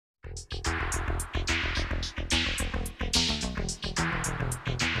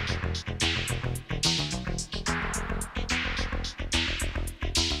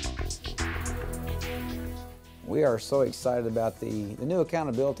We are so excited about the new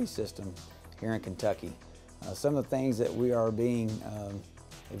accountability system here in Kentucky. Some of the things that we are being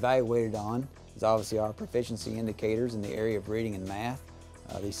evaluated on is obviously our proficiency indicators in the area of reading and math,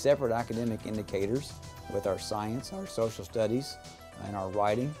 these separate academic indicators with our science, our social studies, and our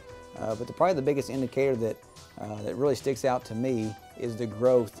writing. But probably the biggest indicator that really sticks out to me is the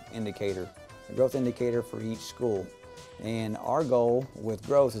growth indicator for each school. And our goal with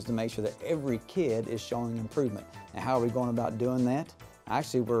growth is to make sure that every kid is showing improvement. Now, how are we going about doing that?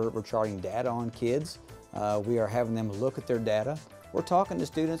 Actually, we're charting data on kids. We are having them look at their data. We're talking to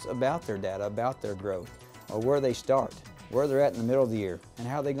students about their data, about their growth, or where they start, where they're at in the middle of the year, and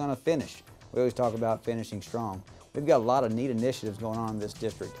how they're going to finish. We always talk about finishing strong. We've got a lot of neat initiatives going on in this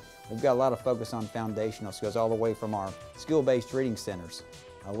district. We've got a lot of focus on foundational skills, all the way from our skill-based reading centers,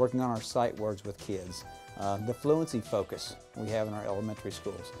 working on our sight words with kids, the fluency focus we have in our elementary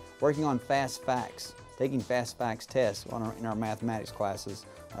schools, working on fast facts, taking fast facts tests in our mathematics classes,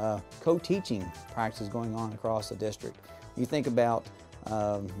 co-teaching practices going on across the district. You think about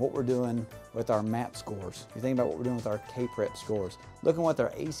what we're doing with our MAP scores. You think about what we're doing with our K-Prep scores. Looking at our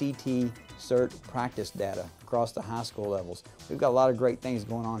ACT cert practice data across the high school levels. We've got a lot of great things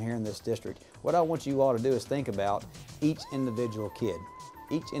going on here in this district. What I want you all to do is think about each individual kid.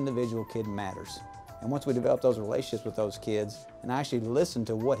 Each individual kid matters. And once we develop those relationships with those kids and actually listen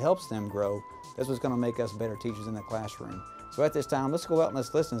to what helps them grow, that's what's going to make us better teachers in the classroom. So at this time, let's go out and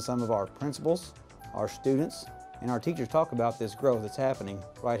let's listen to some of our principals, our students, and our teachers talk about this growth that's happening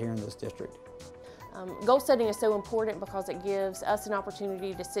right here in this district. Goal setting is so important because it gives us an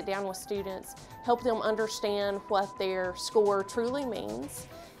opportunity to sit down with students, help them understand what their score truly means,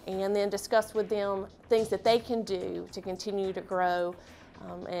 and then discuss with them things that they can do to continue to grow.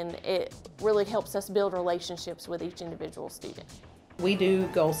 And it really helps us build relationships with each individual student. We do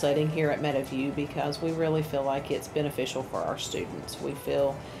goal setting here at Meadowview because we really feel like it's beneficial for our students. We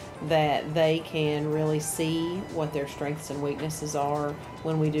feel that they can really see what their strengths and weaknesses are.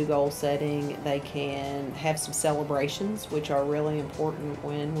 When we do goal setting, they can have some celebrations, which are really important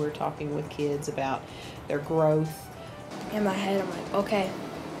when we're talking with kids about their growth. In my head, I'm like, okay,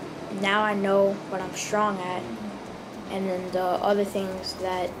 now I know what I'm strong at. And then the other things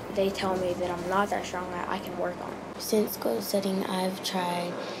that they tell me that I'm not that strong at, I can work on. Since goal setting, I've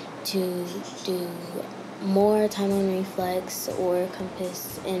tried to do more time on reflex or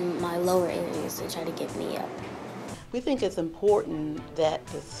compass in my lower areas to try to get me up. We think it's important that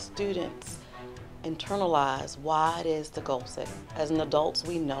the students internalize why it is the goal setting. As an adults,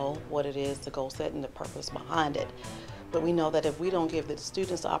 we know what it is, the goal setting, the purpose behind it. But we know that if we don't give the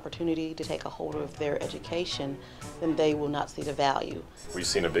students the opportunity to take a hold of their education, then they will not see the value. We've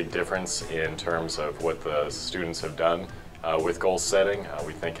seen a big difference in terms of what the students have done with goal setting.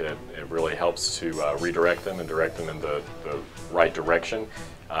 We think it really helps to redirect them and direct them in the right direction.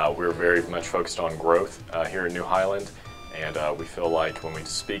 We're very much focused on growth here in New Highland, and we feel like when we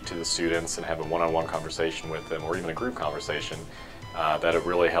speak to the students and have a one-on-one conversation with them, or even a group conversation, that it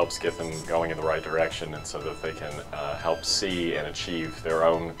really helps get them going in the right direction, and so that they can help see and achieve their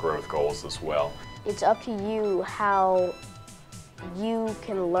own growth goals as well. It's up to you how you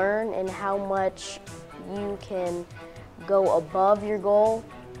can learn and how much you can go above your goal,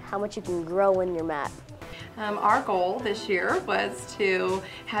 how much you can grow in your math. Our goal this year was to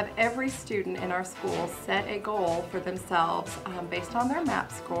have every student in our school set a goal for themselves based on their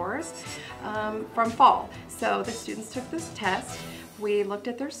MAP scores from fall. So the students took this test. We looked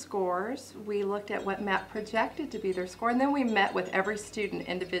at their scores, we looked at what MAP projected to be their score, and then we met with every student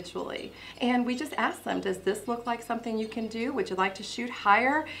individually. And we just asked them, does this look like something you can do? Would you like to shoot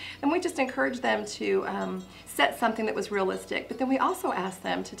higher? And we just encouraged them to set something that was realistic, but then we also asked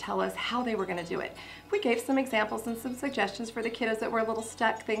them to tell us how they were going to do it. We gave some examples and some suggestions for the kiddos that were a little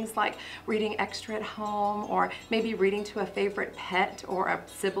stuck, things like reading extra at home, or maybe reading to a favorite pet or a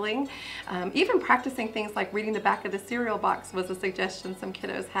sibling. Even practicing things like reading the back of the cereal box was a suggestion some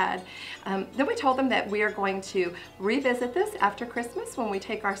kiddos had. Then we told them that we are going to revisit this after Christmas when we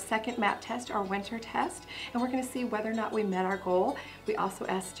take our second MAP test, our winter test, and we're going to see whether or not we met our goal. We also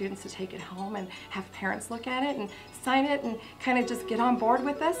asked students to take it home and have parents look at it and sign it and kind of just get on board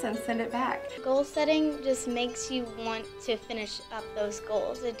with us and send it back. Goal setting just makes you want to finish up those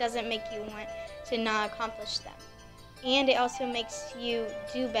goals. It doesn't make you want to not accomplish them. And it also makes you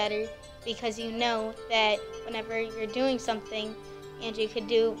do better because you know that whenever you're doing something and you could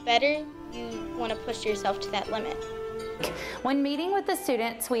do better, you want to push yourself to that limit. When meeting with the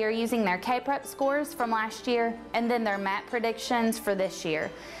students, we are using their K-Prep scores from last year and then their MAP predictions for this year.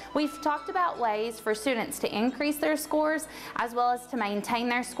 We've talked about ways for students to increase their scores as well as to maintain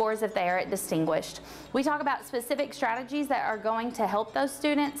their scores if they are at distinguished. We talk about specific strategies that are going to help those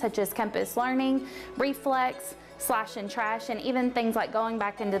students, such as campus learning, reflex, slash and trash, and even things like going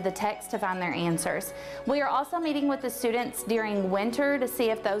back into the text to find their answers. We are also meeting with the students during winter to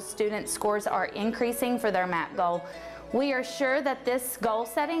see if those students' scores are increasing for their MAP goal. We are sure that this goal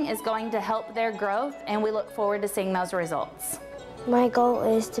setting is going to help their growth, and we look forward to seeing those results. My goal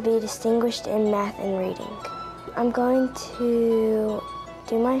is to be distinguished in math and reading. I'm going to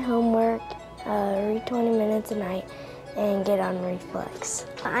do my homework, read 20 minutes a night, and get on reflex.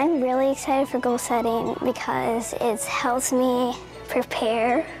 I'm really excited for goal setting because it helps me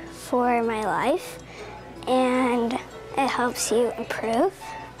prepare for my life and it helps you improve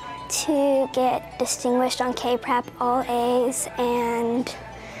to get distinguished on K-Prep, all A's, and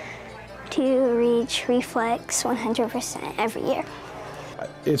to reach reflex 100% every year.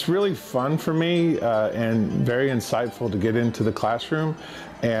 It's really fun for me and very insightful to get into the classroom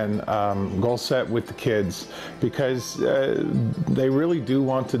and goal set with the kids because they really do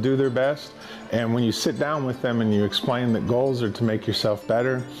want to do their best. And when you sit down with them and you explain that goals are to make yourself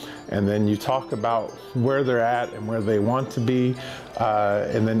better, and then you talk about where they're at and where they want to be,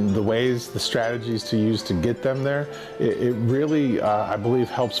 and then the ways, the strategies to use to get them there, it really, I believe,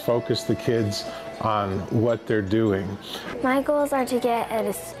 helps focus the kids on what they're doing. My goals are to get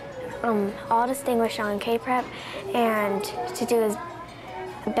all distinguished on K-Prep and to do as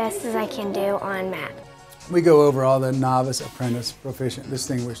best as I can do on math. We go over all the novice, apprentice, proficient,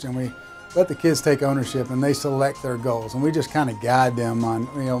 distinguished, and we let the kids take ownership and they select their goals, and we just kind of guide them on,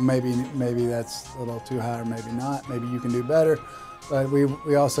 you know, maybe that's a little too high or maybe not, maybe you can do better. But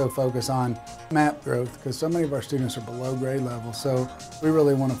we also focus on MAP growth because so many of our students are below grade level, so we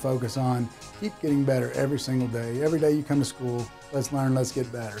really want to focus on keep getting better every single day. Every day you come to school, let's learn, let's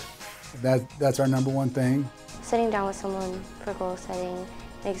get better. That's our number one thing. Sitting down with someone for goal setting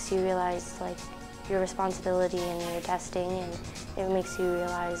makes you realize like your responsibility in your testing, and it makes you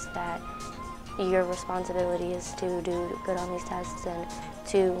realize that your responsibility is to do good on these tests and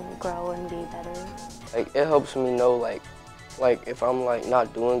to grow and be better. Like, it helps me know like if I'm like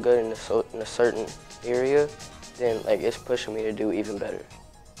not doing good in a certain area, then like it's pushing me to do even better.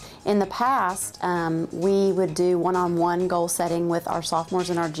 In the past, we would do one-on-one goal setting with our sophomores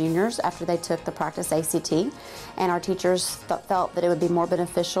and our juniors after they took the practice ACT, and our teachers felt that it would be more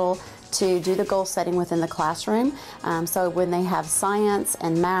beneficial to do the goal setting within the classroom. So when they have science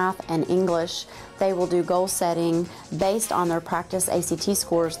and math and English, they will do goal setting based on their practice ACT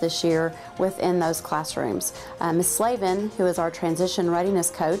scores this year within those classrooms. Ms. Slavin, who is our transition readiness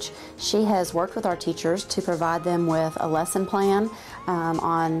coach, she has worked with our teachers to provide them with a lesson plan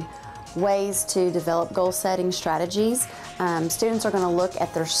on ways to develop goal setting strategies. Students are going to look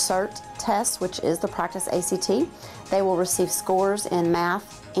at their CERT test, which is the practice ACT. They will receive scores in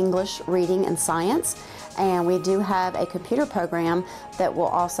math, English, reading, and science. And we do have a computer program that will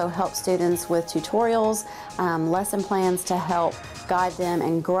also help students with tutorials, lesson plans to help guide them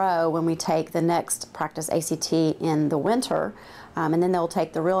and grow when we take the next practice ACT in the winter, and then they'll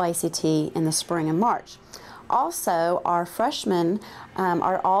take the real ACT in the spring and March. Also, our freshmen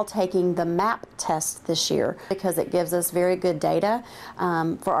are all taking the MAP test this year because it gives us very good data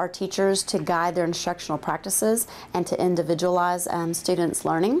for our teachers to guide their instructional practices and to individualize students'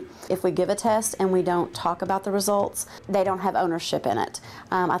 learning. If we give a test and we don't talk about the results, they don't have ownership in it.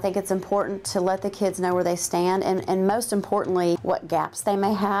 I think it's important to let the kids know where they stand and most importantly, what gaps they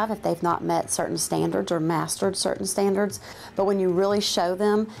may have if they've not met certain standards or mastered certain standards. But when you really show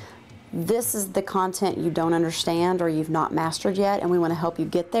them this is the content you don't understand or you've not mastered yet, and we want to help you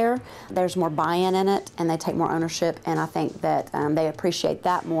get there, there's more buy-in in it and they take more ownership, and I think that they appreciate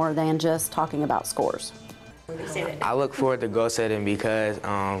that more than just talking about scores. I look forward to goal setting because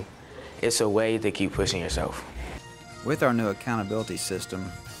it's a way to keep pushing yourself. With our new accountability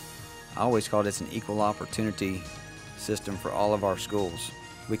system, I always call it an equal opportunity system for all of our schools.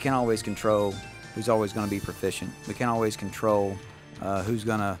 We can't always control who's always going to be proficient. We can't always control who's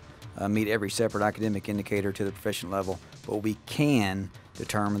going to meet every separate academic indicator to the proficient level, but we can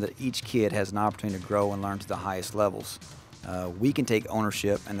determine that each kid has an opportunity to grow and learn to the highest levels. We can take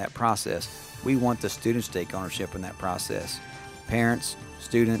ownership in that process. We want the students to take ownership in that process. Parents,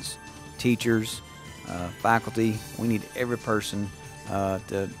 students, teachers, faculty, we need every person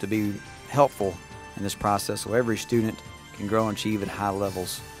to be helpful in this process so every student can grow and achieve at high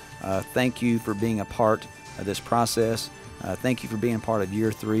levels. Thank you for being a part of this process. Thank you for being part of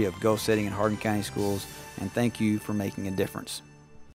year 3 of goal setting in Hardin County Schools, and thank you for making a difference.